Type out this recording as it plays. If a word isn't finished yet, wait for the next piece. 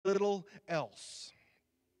little else.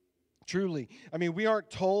 Truly. I mean, we aren't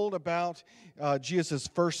told about Jesus'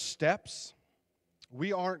 first steps.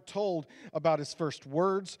 We aren't told about his first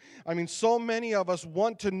words. I mean, so many of us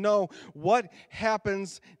want to know what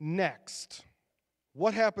happens next.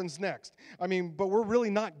 What happens next? I mean, but we're really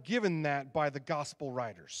not given that by the gospel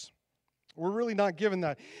writers. We're really not given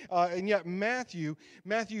that. And yet Matthew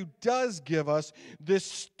does give us this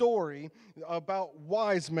story about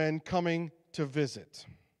wise men coming to visit.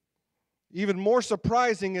 Even more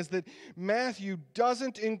surprising is that Matthew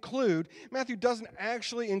doesn't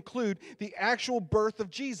actually include the actual birth of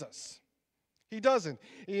Jesus. He doesn't.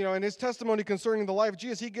 You know, in his testimony concerning the life of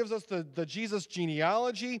Jesus, he gives us the Jesus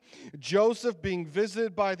genealogy, Joseph being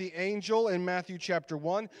visited by the angel in Matthew chapter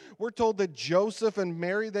 1. We're told that Joseph and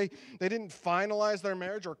Mary, they didn't finalize their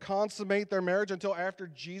marriage or consummate their marriage until after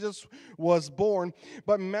Jesus was born.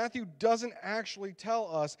 But Matthew doesn't actually tell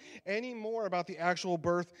us any more about the actual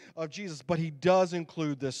birth of Jesus, but he does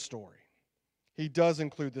include this story. He does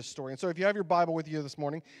include this story. And so if you have your Bible with you this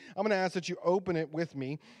morning, I'm going to ask that you open it with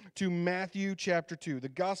me to Matthew chapter 2. The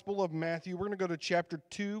Gospel of Matthew. We're going to go to chapter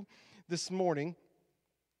 2 this morning.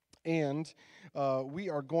 And we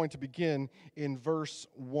are going to begin in verse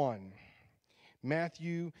 1.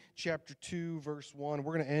 Matthew chapter 2, verse 1.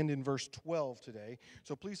 We're going to end in verse 12 today.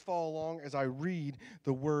 So please follow along as I read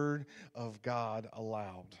the Word of God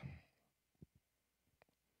aloud.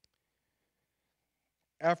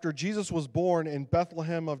 After Jesus was born in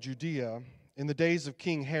Bethlehem of Judea, in the days of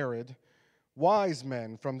King Herod, wise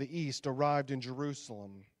men from the east arrived in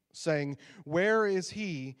Jerusalem, saying, "Where is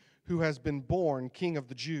he who has been born King of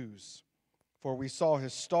the Jews? For we saw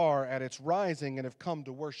his star at its rising and have come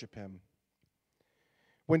to worship him."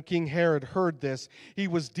 When King Herod heard this, he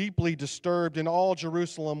was deeply disturbed, and all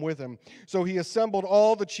Jerusalem with him. So he assembled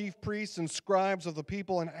all the chief priests and scribes of the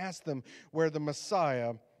people and asked them where the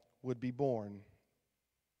Messiah would be born.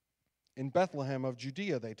 "In Bethlehem of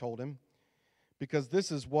Judea," they told him, "because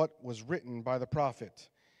this is what was written by the prophet.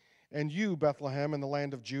 And you, Bethlehem, in the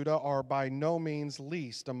land of Judah, are by no means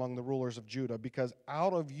least among the rulers of Judah, because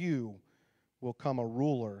out of you will come a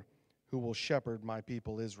ruler who will shepherd my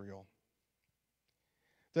people Israel."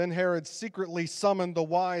 Then Herod secretly summoned the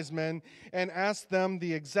wise men and asked them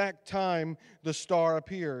the exact time the star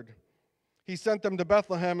appeared. He sent them to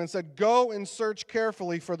Bethlehem and said, "Go and search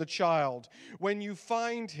carefully for the child. When you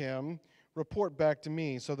find him, report back to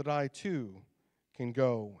me so that I too can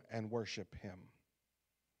go and worship him."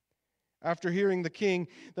 After hearing the king,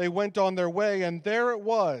 they went on their way, and there it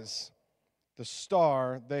was, the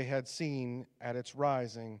star they had seen at its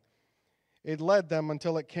rising. It led them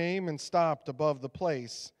until it came and stopped above the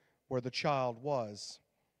place where the child was.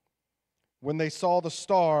 When they saw the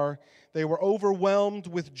star, they were overwhelmed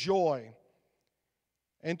with joy.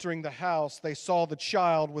 Entering the house, they saw the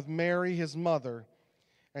child with Mary, his mother,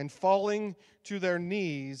 and falling to their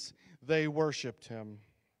knees, they worshipped him.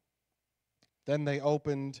 Then they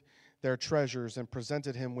opened their treasures and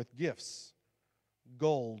presented him with gifts,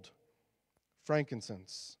 gold,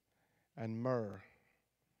 frankincense, and myrrh.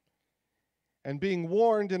 And being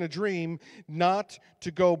warned in a dream not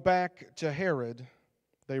to go back to Herod,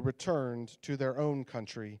 they returned to their own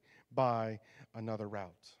country by another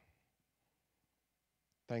route.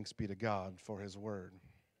 Thanks be to God for his word.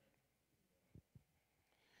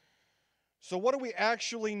 So what do we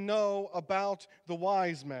actually know about the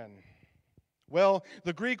wise men? Well,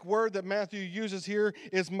 the Greek word that Matthew uses here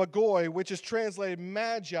is magoi, which is translated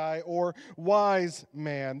magi or wise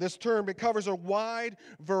man. This term, it covers a wide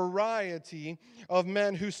variety of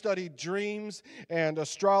men who studied dreams and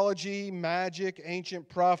astrology, magic, ancient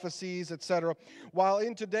prophecies, etc. While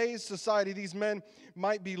in today's society, these men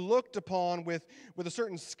might be looked upon with a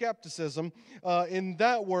certain skepticism, in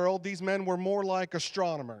that world, these men were more like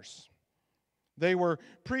astronomers. They were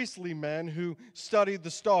priestly men who studied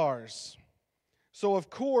the stars. So, of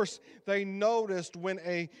course, they noticed when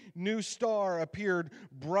a new star appeared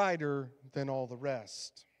brighter than all the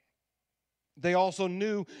rest. They also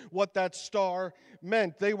knew what that star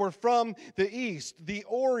meant. They were from the east, the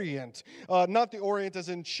Orient. Not the Orient as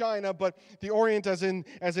in China, but the Orient as in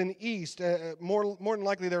east. More than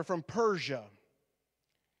likely, they're from Persia.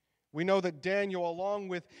 We know that Daniel, along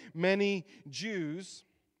with many Jews,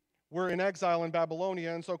 were in exile in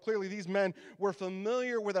Babylonia, and so clearly these men were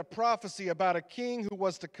familiar with a prophecy about a king who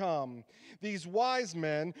was to come. These wise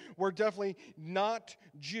men were definitely not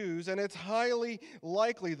Jews, and it's highly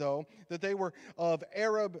likely, though, that they were of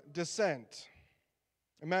Arab descent.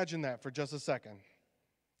 Imagine that for just a second.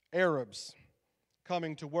 Arabs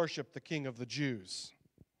coming to worship the King of the Jews.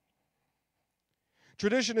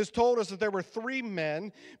 Tradition has told us that there were 3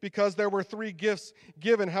 men because there were 3 gifts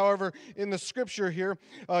given. However, in the scripture here,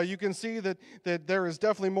 you can see that there is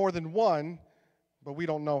definitely more than one, but we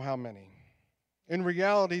don't know how many. In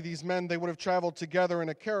reality, these men, they would have traveled together in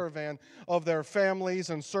a caravan of their families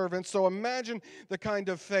and servants. So imagine the kind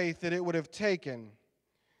of faith that it would have taken.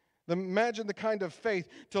 Imagine the kind of faith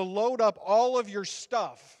to load up all of your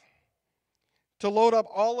stuff, to load up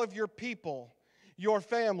all of your people, your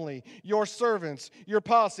family, your servants, your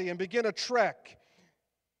posse, and begin a trek.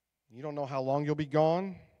 You don't know how long you'll be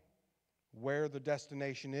gone, where the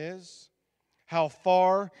destination is, how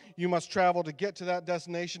far you must travel to get to that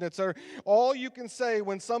destination, etc. All you can say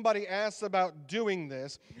when somebody asks about doing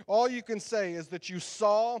this, all you can say is that you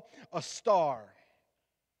saw a star.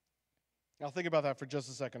 Now think about that for just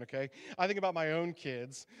a second, okay? I think about my own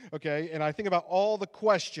kids, okay? And I think about all the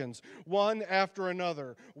questions, one after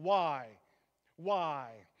another. Why? Why?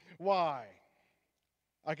 Why?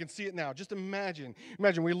 I can see it now. Just imagine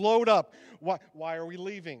we load up. Why are we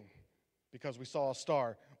leaving? Because we saw a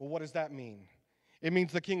star. Well, what does that mean? It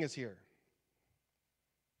means the king is here.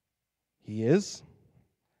 He is?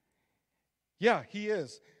 Yeah, he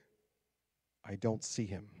is. I don't see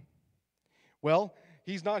him. Well,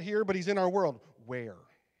 he's not here, but he's in our world. Where?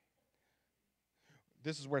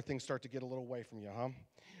 This is where things start to get a little away from you, huh?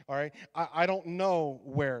 All right? I don't know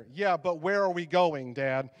where. Yeah, but where are we going,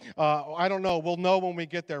 Dad? I don't know. We'll know when we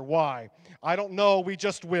get there. Why? I don't know. We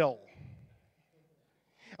just will.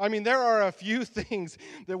 I mean, there are a few things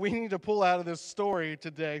that we need to pull out of this story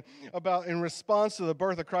today about in response to the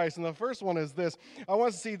birth of Christ. And the first one is this. I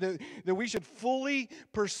want to see that we should fully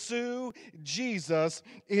pursue Jesus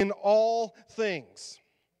in all things.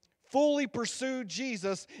 Fully pursue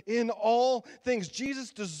Jesus in all things.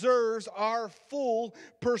 Jesus deserves our full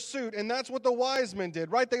pursuit. And that's what the wise men did,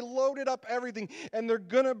 right? They loaded up everything and they're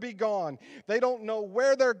going to be gone. They don't know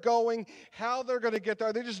where they're going, how they're going to get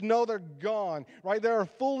there. They just know they're gone, right? They're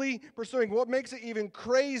fully pursuing. What makes it even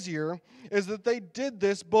crazier is that they did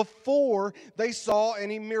this before they saw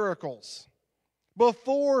any miracles.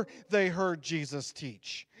 Before they heard Jesus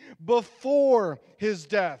teach, before his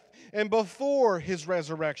death, and before his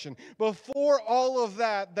resurrection, before all of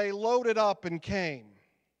that, they loaded up and came.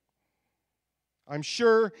 I'm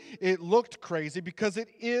sure it looked crazy because it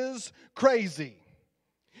is crazy.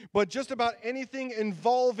 But just about anything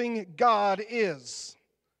involving God is.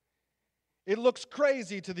 It looks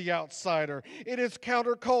crazy to the outsider. It is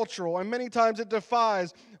countercultural, and many times it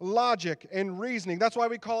defies logic and reasoning. That's why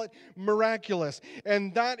we call it miraculous.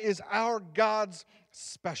 And that is our God's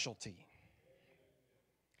specialty.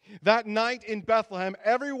 That night in Bethlehem,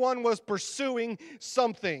 everyone was pursuing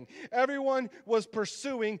something. Everyone was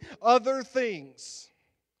pursuing other things.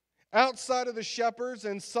 Outside of the shepherds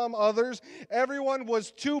and some others, everyone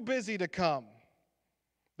was too busy to come.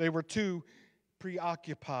 They were too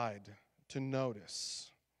preoccupied to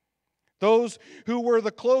notice. Those who were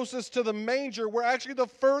the closest to the manger were actually the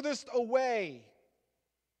furthest away,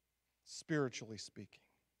 spiritually speaking.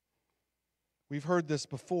 We've heard this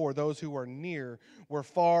before. Those who are near were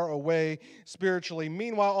far away spiritually.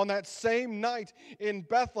 Meanwhile, on that same night in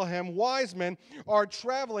Bethlehem, wise men are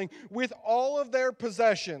traveling with all of their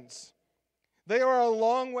possessions. They are a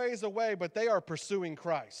long ways away, but they are pursuing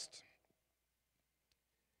Christ.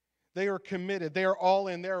 They are committed. They are all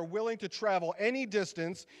in. They are willing to travel any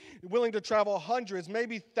distance, willing to travel hundreds,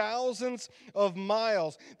 maybe thousands of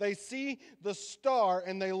miles. They see the star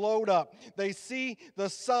and they load up. They see the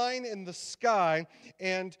sign in the sky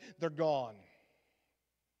and they're gone.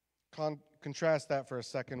 Contrast that for a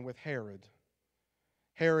second with Herod.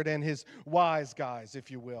 Herod and his wise guys, if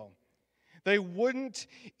you will. They wouldn't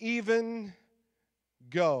even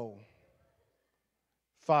go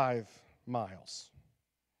 5 miles.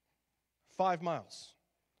 5 miles.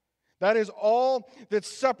 That is all that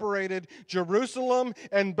separated Jerusalem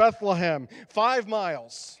and Bethlehem. 5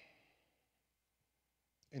 miles.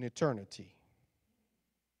 An eternity.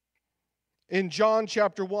 In John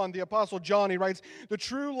chapter 1, the Apostle John, he writes, "The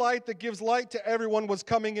true light that gives light to everyone was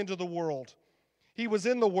coming into the world. He was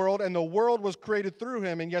in the world, and the world was created through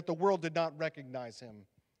him, and yet the world did not recognize him.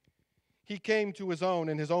 He came to his own,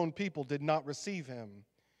 and his own people did not receive him.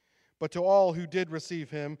 But to all who did receive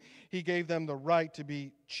him, he gave them the right to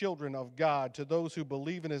be children of God, to those who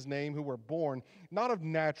believe in his name, who were born not of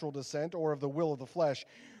natural descent or of the will of the flesh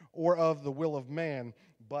or of the will of man,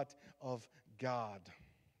 but of God."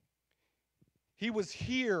 He was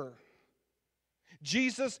here.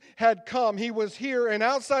 Jesus had come. He was here, and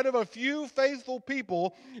outside of a few faithful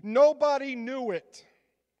people, nobody knew it.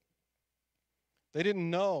 They didn't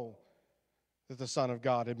know that the Son of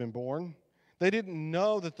God had been born. They didn't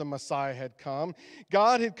know that the Messiah had come.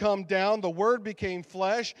 God had come down, the Word became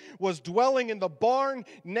flesh, was dwelling in the barn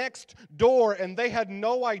next door, and they had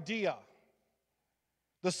no idea.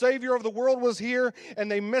 The Savior of the world was here, and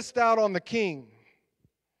they missed out on the King.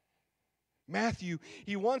 Matthew,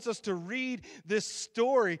 he wants us to read this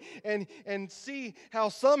story and see how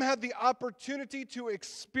some had the opportunity to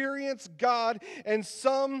experience God and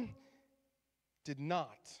some did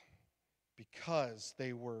not because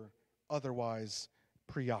they were otherwise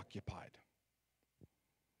preoccupied.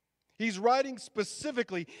 He's writing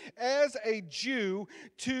specifically as a Jew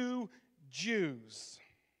to Jews.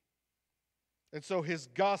 And so his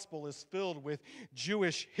gospel is filled with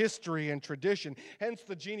Jewish history and tradition, hence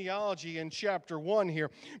the genealogy in chapter 1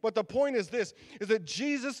 here. But the point is this, is that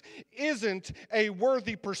Jesus isn't a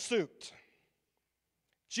worthy pursuit.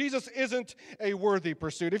 Jesus isn't a worthy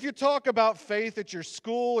pursuit. If you talk about faith at your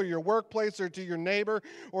school or your workplace or to your neighbor,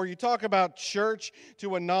 or you talk about church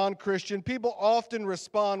to a non-Christian, people often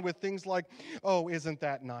respond with things like, "Oh, isn't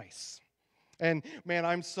that nice?" And, "Man,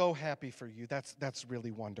 I'm so happy for you. That's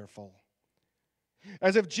really wonderful."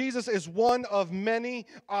 As if Jesus is one of many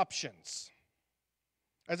options.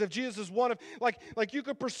 As if Jesus is one of, like you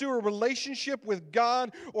could pursue a relationship with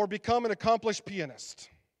God or become an accomplished pianist.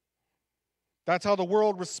 That's how the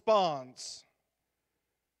world responds.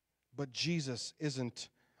 But Jesus isn't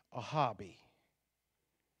a hobby.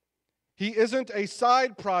 He isn't a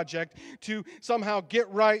side project to somehow get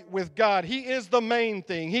right with God. He is the main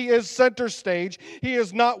thing. He is center stage. He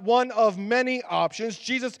is not one of many options.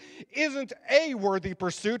 Jesus isn't a worthy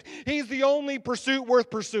pursuit. He's the only pursuit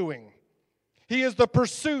worth pursuing. He is the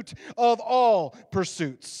pursuit of all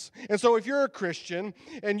pursuits. And so if you're a Christian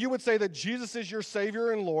and you would say that Jesus is your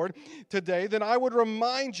Savior and Lord today, then I would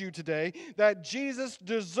remind you today that Jesus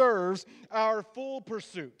deserves our full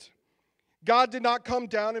pursuit. God did not come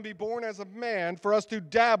down and be born as a man for us to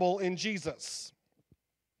dabble in Jesus.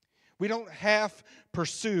 We don't half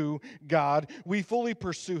pursue God. We fully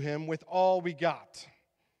pursue Him with all we got.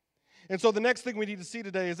 And so the next thing we need to see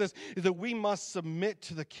today is this, is that we must submit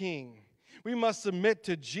to the King. We must submit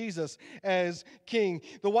to Jesus as King.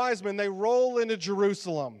 The wise men, they roll into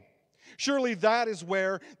Jerusalem. Surely that is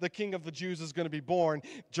where the King of the Jews is going to be born,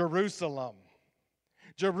 Jerusalem.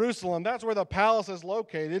 Jerusalem, that's where the palace is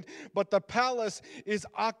located, but the palace is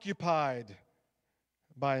occupied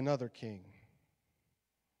by another king.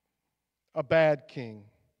 A bad king.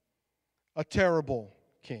 A terrible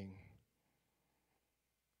king.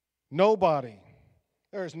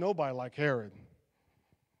 There is nobody like Herod.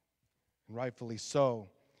 And rightfully so.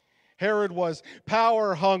 Herod was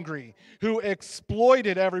power hungry, who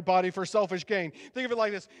exploited everybody for selfish gain. Think of it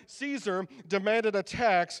like this. Caesar demanded a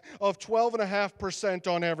tax of 12.5%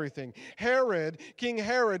 on everything. King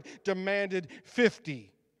Herod, demanded 50%.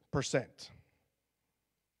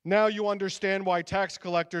 Now you understand why tax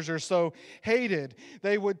collectors are so hated.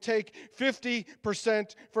 They would take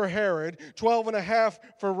 50% for Herod, 12.5%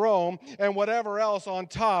 for Rome, and whatever else on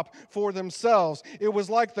top for themselves. It was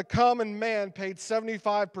like the common man paid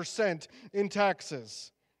 75% in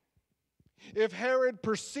taxes. If Herod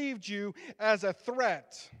perceived you as a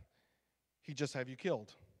threat, he'd just have you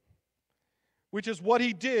killed. Which is what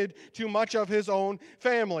he did to much of his own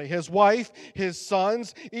family. His wife, his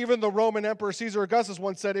sons, even the Roman Emperor Caesar Augustus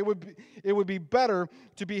once said it would be better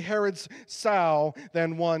to be Herod's sow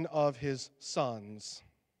than one of his sons.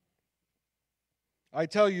 I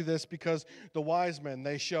tell you this because the wise men,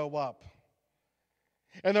 they show up.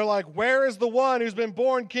 And they're like, "Where is the one who's been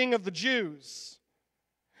born King of the Jews?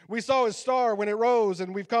 We saw his star when it rose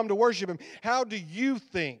and we've come to worship him." How do you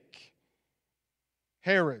think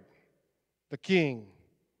Herod, the king,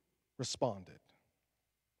 responded?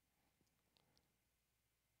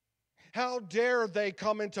 How dare they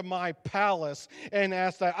come into my palace and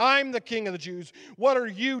ask that? I'm the King of the Jews. What are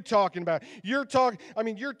you talking about? You're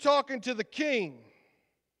talking to the king.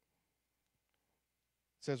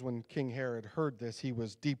 It says when King Herod heard this, he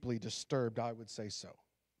was deeply disturbed, I would say so.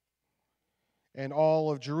 And all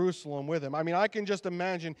of Jerusalem with him. I can just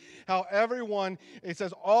imagine how everyone, it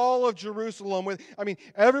says all of Jerusalem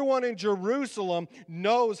everyone in Jerusalem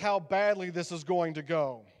knows how badly this is going to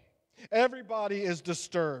go. Everybody is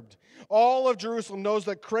disturbed. All of Jerusalem knows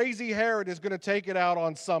that crazy Herod is going to take it out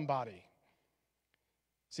on somebody.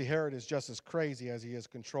 See, Herod is just as crazy as he is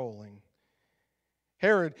controlling.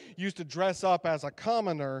 Herod used to dress up as a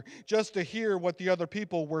commoner just to hear what the other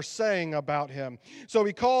people were saying about him. So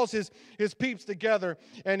he calls his peeps together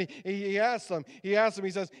and he asks them, he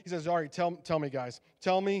says, "All right, tell me guys,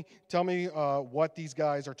 tell me what these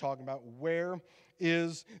guys are talking about. Where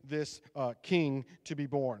is this king to be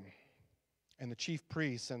born?" and the chief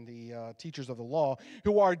priests and the teachers of the law,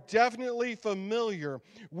 who are definitely familiar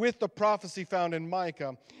with the prophecy found in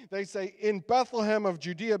Micah, they say, in Bethlehem of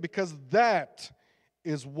Judea, because that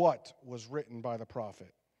is what was written by the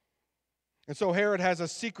prophet. And so Herod has a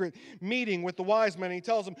secret meeting with the wise men. He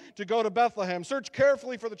tells them to go to Bethlehem, search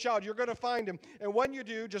carefully for the child. You're going to find him. And when you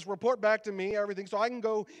do, just report back to me everything so I can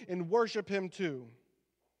go and worship him too.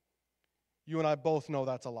 You and I both know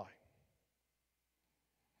that's a lie.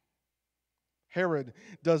 Herod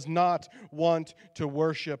does not want to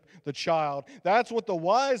worship the child. That's what the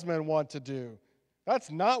wise men want to do.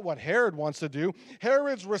 That's not what Herod wants to do.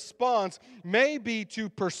 Herod's response may be to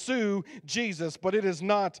pursue Jesus, but it is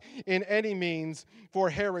not in any means for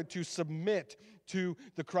Herod to submit to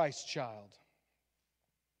the Christ child.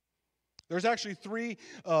 There's actually three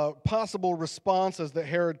possible responses that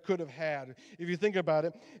Herod could have had, if you think about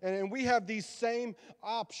it. And we have these same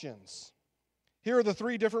options. Here are the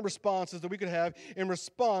three different responses that we could have in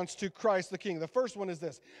response to Christ the King. The first one is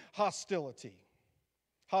this: hostility.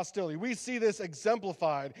 Hostility. We see this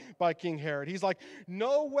exemplified by King Herod. He's like,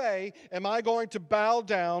 no way am I going to bow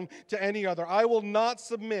down to any other. I will not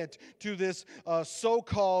submit to this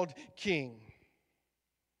so-called king.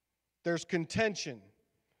 There's contention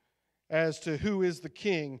as to who is the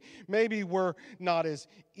king. Maybe we're not as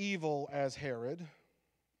evil as Herod.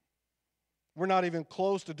 We're not even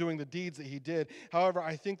close to doing the deeds that he did. However,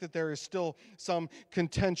 I think that there is still some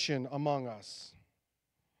contention among us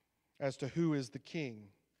as to who is the king.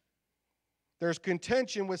 There's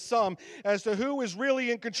contention with some as to who is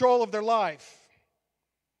really in control of their life.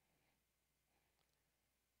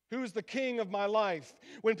 Who's the king of my life?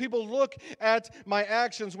 When people look at my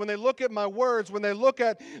actions, when they look at my words, when they look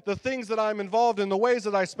at the things that I'm involved in, the ways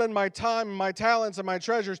that I spend my time and my talents and my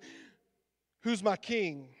treasures, who's my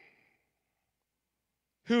king?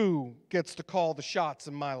 Who gets to call the shots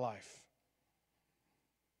in my life?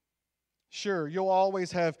 Sure, you'll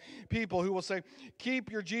always have people who will say, keep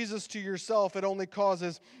your Jesus to yourself, it only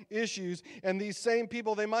causes issues. And these same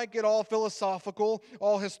people, they might get all philosophical,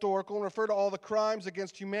 all historical, and refer to all the crimes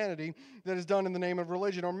against humanity that is done in the name of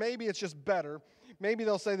religion. Or maybe it's just better. Maybe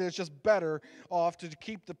they'll say that it's just better off to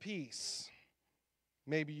keep the peace.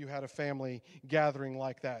 Maybe you had a family gathering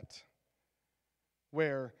like that,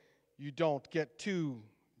 where you don't get too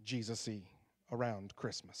Jesus-y around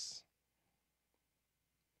Christmas.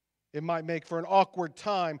 It might make for an awkward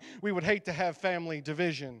time. We would hate to have family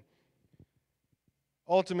division.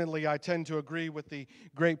 Ultimately, I tend to agree with the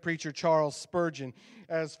great preacher Charles Spurgeon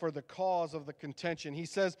as for the cause of the contention. He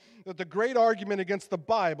says that the great argument against the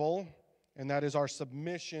Bible, and that is our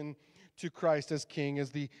submission to Christ as King,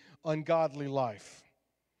 is the ungodly life.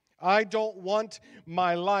 I don't want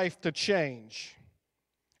my life to change.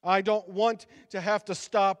 I don't want to have to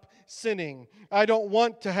stop sinning. I don't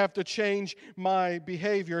want to have to change my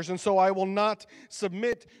behaviors, and so I will not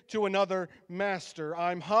submit to another master.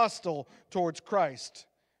 I'm hostile towards Christ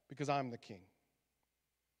because I'm the king.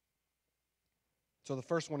 So the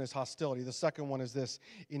first one is hostility. The second one is this: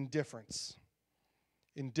 indifference.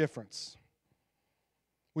 Indifference.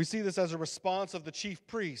 We see this as a response of the chief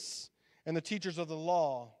priests and the teachers of the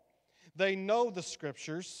law. They know the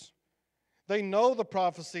scriptures. They know the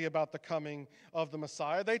prophecy about the coming of the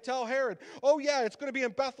Messiah. They tell Herod, oh yeah, it's going to be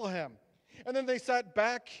in Bethlehem. And then they sat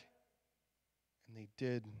back and they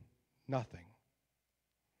did nothing.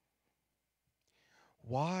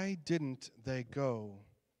 Why didn't they go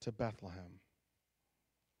to Bethlehem?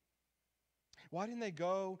 Why didn't they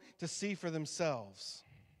go to see for themselves?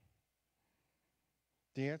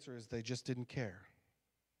 The answer is they just didn't care.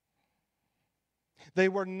 They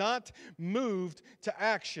were not moved to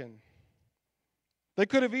action. They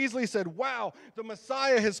could have easily said, wow, the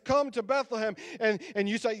Messiah has come to Bethlehem. And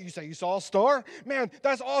you say, you saw a star? Man,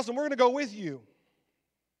 that's awesome. We're going to go with you.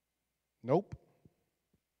 Nope.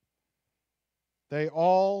 They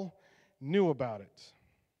all knew about it,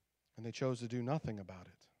 and they chose to do nothing about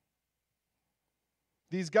it.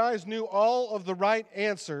 These guys knew all of the right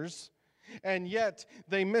answers, and yet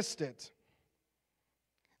they missed it.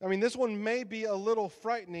 I mean, this one may be a little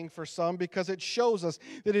frightening for some because it shows us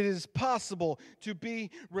that it is possible to be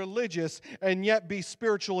religious and yet be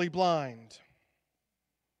spiritually blind.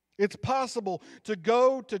 It's possible to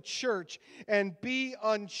go to church and be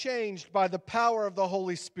unchanged by the power of the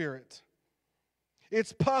Holy Spirit.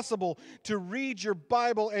 It's possible to read your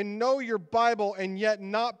Bible and know your Bible and yet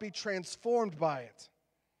not be transformed by it.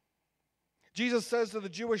 Jesus says to the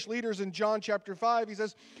Jewish leaders in John chapter 5, he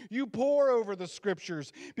says, you pore over the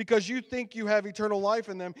scriptures because you think you have eternal life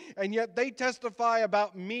in them, and yet they testify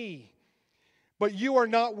about me. But you are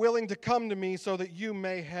not willing to come to me so that you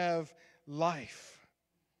may have life.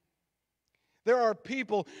 There are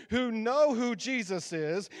people who know who Jesus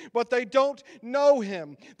is, but they don't know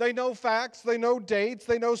him. They know facts, they know dates,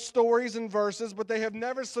 they know stories and verses, but they have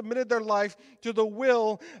never submitted their life to the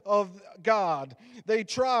will of God. They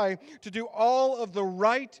try to do all of the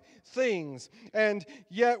right things, and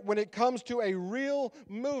yet when it comes to a real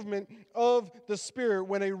movement of the Spirit,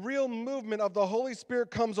 when a real movement of the Holy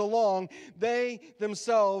Spirit comes along, they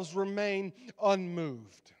themselves remain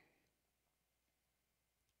unmoved.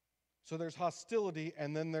 So there's hostility,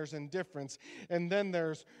 and then there's indifference, and then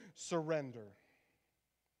there's surrender.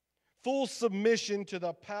 Full submission to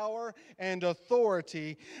the power and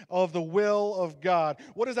authority of the will of God.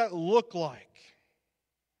 What does that look like?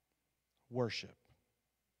 Worship.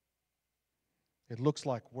 It looks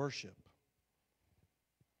like worship.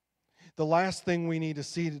 The last thing we need to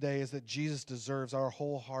see today is that Jesus deserves our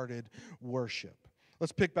wholehearted worship.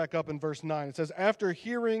 Let's pick back up in verse 9. It says, after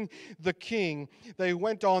hearing the king, they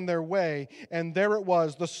went on their way, and there it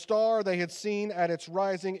was, the star they had seen at its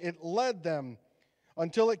rising. It led them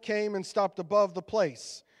until it came and stopped above the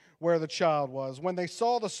place where the child was. When they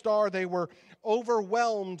saw the star, they were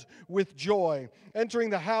overwhelmed with joy. Entering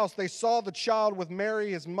the house, they saw the child with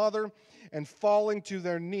Mary, his mother, and falling to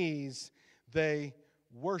their knees, they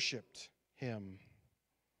worshiped him.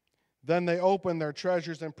 Then they opened their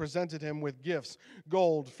treasures and presented him with gifts,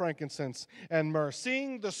 gold, frankincense, and myrrh.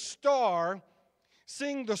 Seeing the star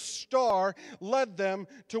led them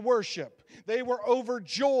to worship. They were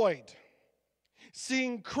overjoyed.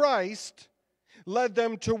 Seeing Christ led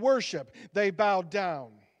them to worship. They bowed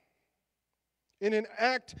down. In an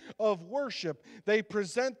act of worship, they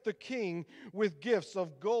present the king with gifts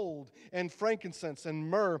of gold and frankincense and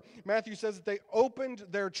myrrh. Matthew says that they opened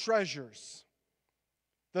their treasures.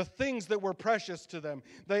 The things that were precious to them.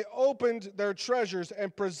 They opened their treasures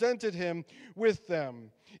and presented him with them.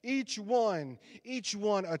 Each one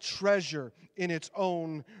a treasure in its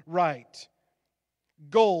own right.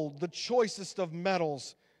 Gold, the choicest of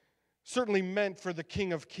metals, certainly meant for the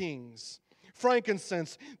King of Kings.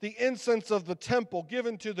 Frankincense, the incense of the temple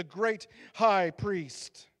given to the great high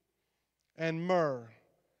priest. And myrrh,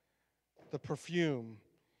 the perfume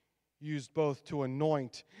used both to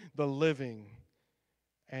anoint the living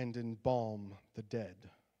and embalm the dead.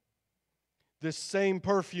 This same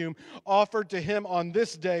perfume offered to him on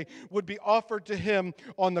this day would be offered to him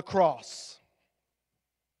on the cross.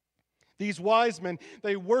 These wise men,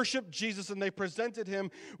 they worshiped Jesus and they presented him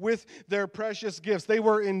with their precious gifts. They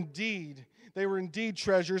were indeed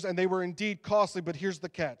treasures and they were indeed costly, but here's the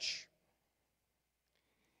catch.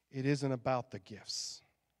 It isn't about the gifts.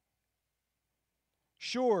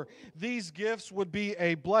 Sure, these gifts would be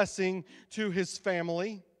a blessing to his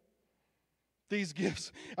family. These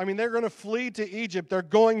gifts, they're going to flee to Egypt. They're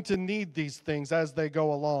going to need these things as they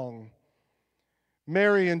go along.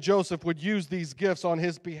 Mary and Joseph would use these gifts on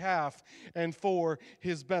his behalf and for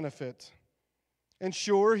his benefit. And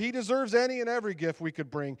sure, he deserves any and every gift we could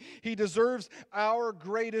bring. He deserves our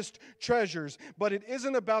greatest treasures. But it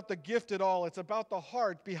isn't about the gift at all. It's about the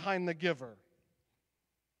heart behind the giver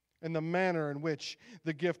and the manner in which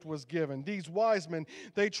the gift was given. These wise men,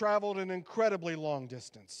 they traveled an incredibly long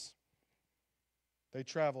distance. They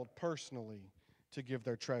traveled personally to give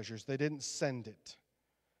their treasures. They didn't send it.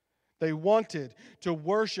 They wanted to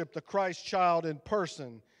worship the Christ child in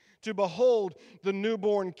person, to behold the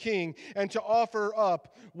newborn king, and to offer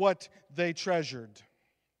up what they treasured.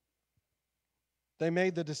 They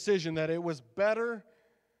made the decision that it was better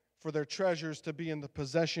for their treasures to be in the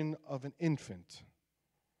possession of an infant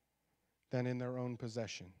than in their own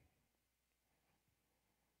possession.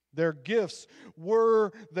 Their gifts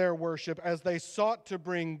were their worship as they sought to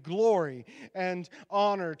bring glory and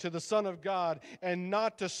honor to the Son of God and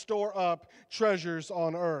not to store up treasures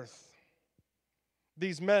on earth.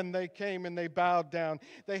 These men, they came and they bowed down.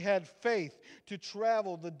 They had faith to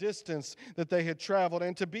travel the distance that they had traveled.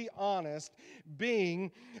 And to be honest,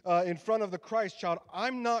 being in front of the Christ child,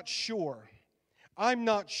 I'm not sure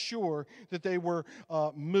that they were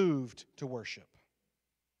moved to worship.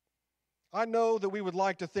 I know that we would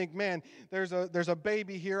like to think, man, there's a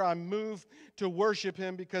baby here. I'm moved to worship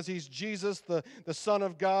him because he's Jesus, the Son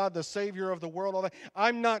of God, the Savior of the world. All that.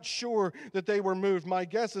 I'm not sure that they were moved. My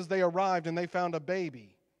guess is they arrived and they found a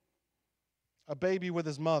baby with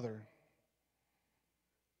his mother,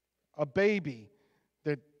 a baby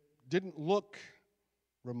that didn't look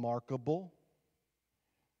remarkable.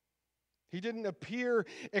 He didn't appear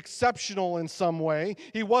exceptional in some way.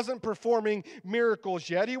 He wasn't performing miracles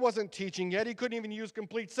yet. He wasn't teaching yet. He couldn't even use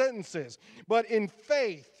complete sentences. But in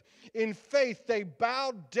faith, they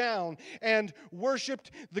bowed down and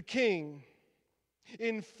worshiped the King.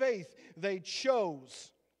 In faith, they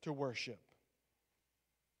chose to worship.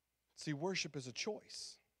 See, worship is a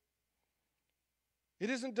choice. It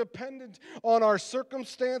isn't dependent on our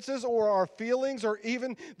circumstances or our feelings or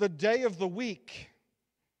even the day of the week.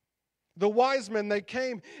 The wise men, they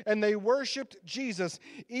came and they worshiped Jesus,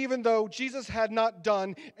 even though Jesus had not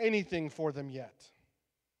done anything for them yet.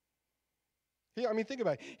 Think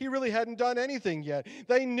about it. He really hadn't done anything yet.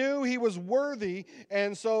 They knew he was worthy,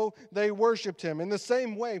 and so they worshiped him. In the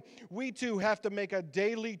same way, we too have to make a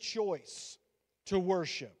daily choice to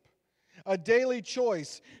worship. A daily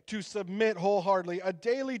choice to submit wholeheartedly. A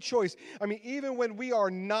daily choice. Even when we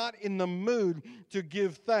are not in the mood to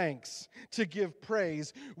give thanks, to give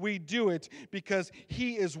praise, we do it because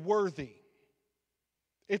he is worthy.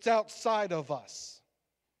 It's outside of us.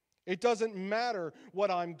 It doesn't matter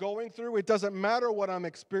what I'm going through. It doesn't matter what I'm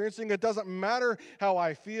experiencing. It doesn't matter how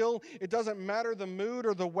I feel. It doesn't matter the mood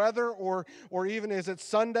or the weather or even is it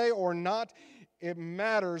Sunday or not. It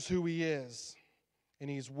matters who he is. And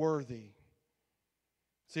he's worthy.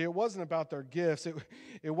 See, it wasn't about their gifts.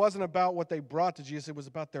 It wasn't about what they brought to Jesus. It was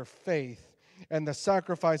about their faith and the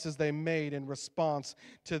sacrifices they made in response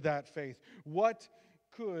to that faith. What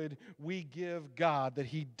could we give God that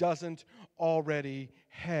he doesn't already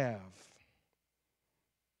have?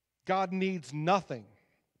 God needs nothing,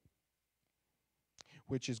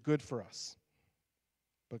 which is good for us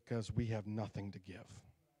because we have nothing to give.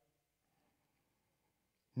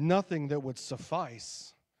 Nothing that would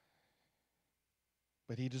suffice,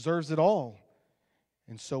 but he deserves it all,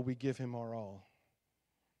 and so we give him our all.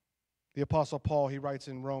 The Apostle Paul, he writes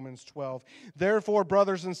in Romans 12, "Therefore,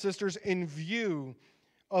 brothers and sisters, in view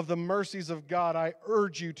of the mercies of God, I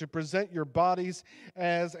urge you to present your bodies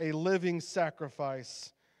as a living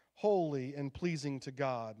sacrifice, holy and pleasing to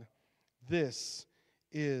God. This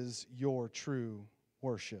is your true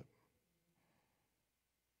worship."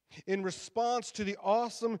 In response to the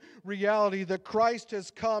awesome reality that Christ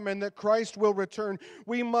has come and that Christ will return,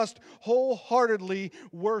 we must wholeheartedly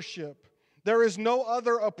worship. There is no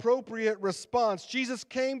other appropriate response. Jesus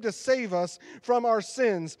came to save us from our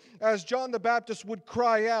sins. As John the Baptist would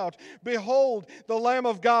cry out, "Behold, the Lamb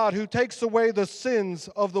of God who takes away the sins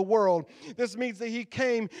of the world." This means that he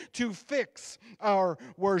came to fix our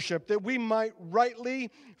worship, that we might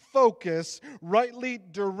rightly focus, rightly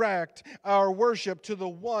direct our worship to the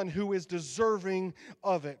one who is deserving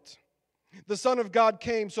of it. The Son of God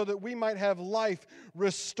came so that we might have life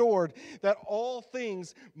restored, that all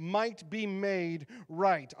things might be made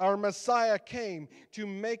right. Our Messiah came to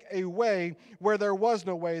make a way where there was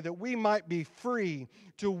no way, that we might be free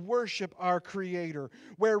to worship our Creator.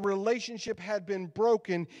 Where relationship had been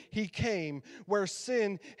broken, he came. Where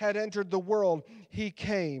sin had entered the world, he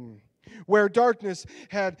came. Where darkness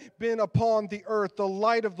had been upon the earth, the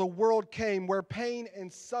light of the world came. Where pain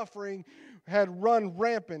and suffering had run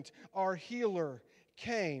rampant, our healer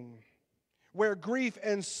came. Where grief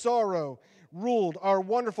and sorrow ruled, our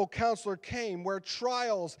wonderful counselor came. Where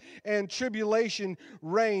trials and tribulation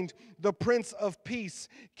reigned, the Prince of Peace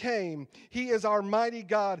came. He is our mighty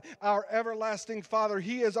God, our everlasting Father.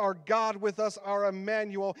 He is our God with us, our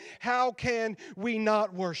Emmanuel. How can we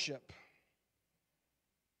not worship?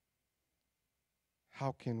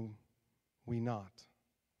 How can we not?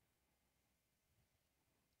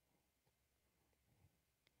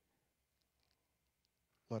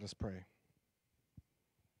 Let us pray.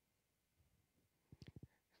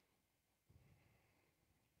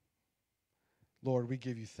 Lord, we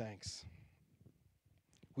give you thanks.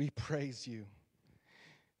 We praise you.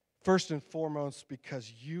 First and foremost, because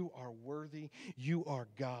you are worthy. You are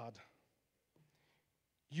God.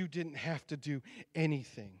 You didn't have to do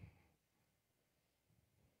anything.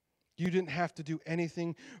 You didn't have to do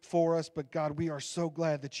anything for us, but God, we are so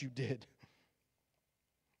glad that you did.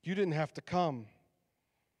 You didn't have to come,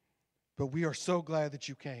 but we are so glad that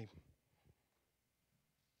you came.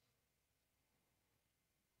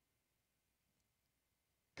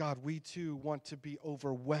 God, we too want to be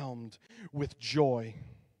overwhelmed with joy.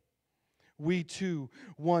 We too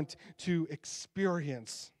want to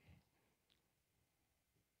experience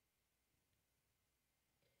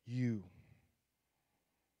you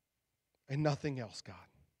and nothing else, God.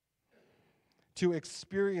 To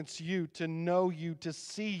experience you, to know you, to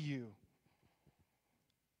see you,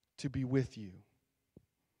 to be with you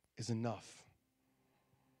is enough.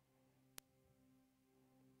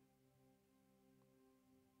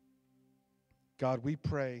 God, we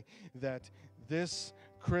pray that this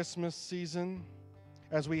Christmas season,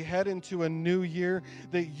 as we head into a new year,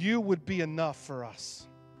 that you would be enough for us.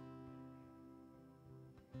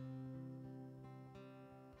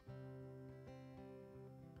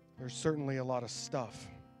 There's certainly a lot of stuff,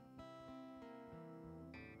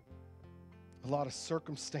 a lot of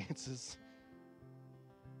circumstances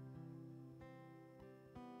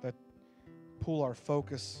that pull our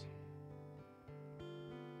focus,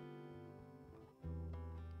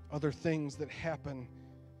 other things that happen,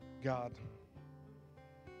 God,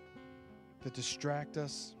 that distract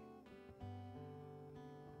us.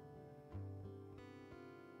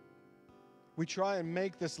 We try and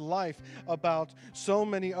make this life about so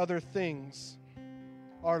many other things.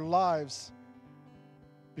 Our lives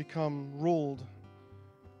become ruled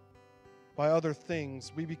by other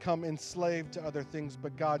things. We become enslaved to other things,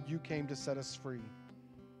 but God, you came to set us free.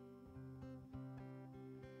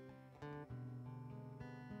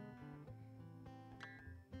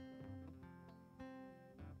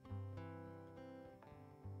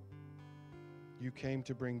 You came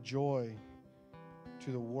to bring joy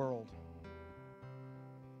to the world.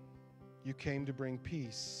 You came to bring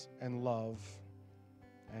peace and love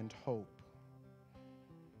and hope.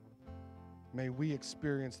 May we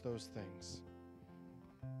experience those things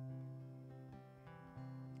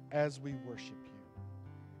as we worship you.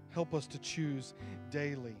 Help us to choose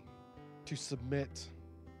daily to submit,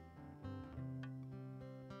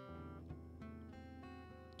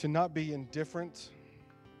 to not be indifferent,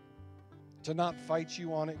 to not fight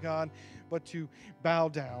you on it, God, but to bow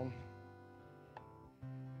down,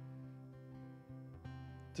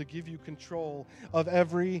 to give you control of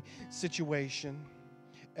every situation,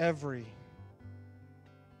 every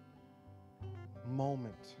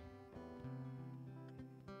moment.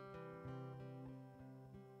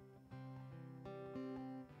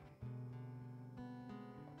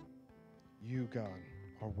 You, God,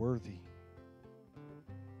 are worthy.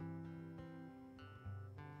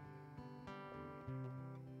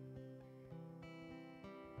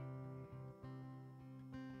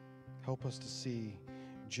 Help us to see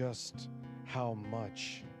just how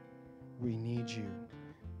much we need you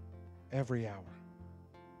every hour,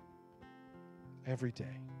 every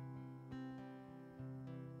day.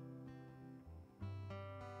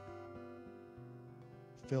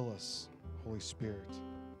 Fill us, Holy Spirit,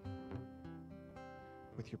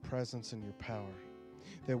 with your presence and your power,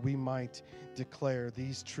 that we might declare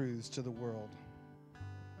these truths to the world,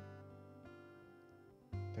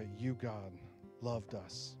 that you, God, loved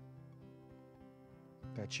us,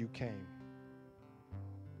 that you came.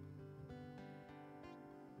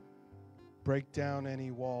 Break down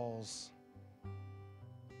any walls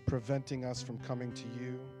preventing us from coming to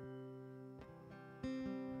you,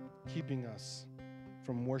 keeping us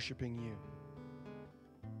from worshiping you.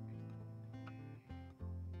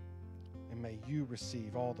 And may you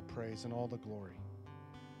receive all the praise and all the glory,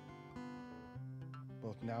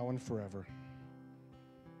 both now and forever.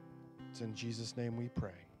 It's in Jesus' name we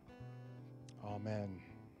pray. Amen.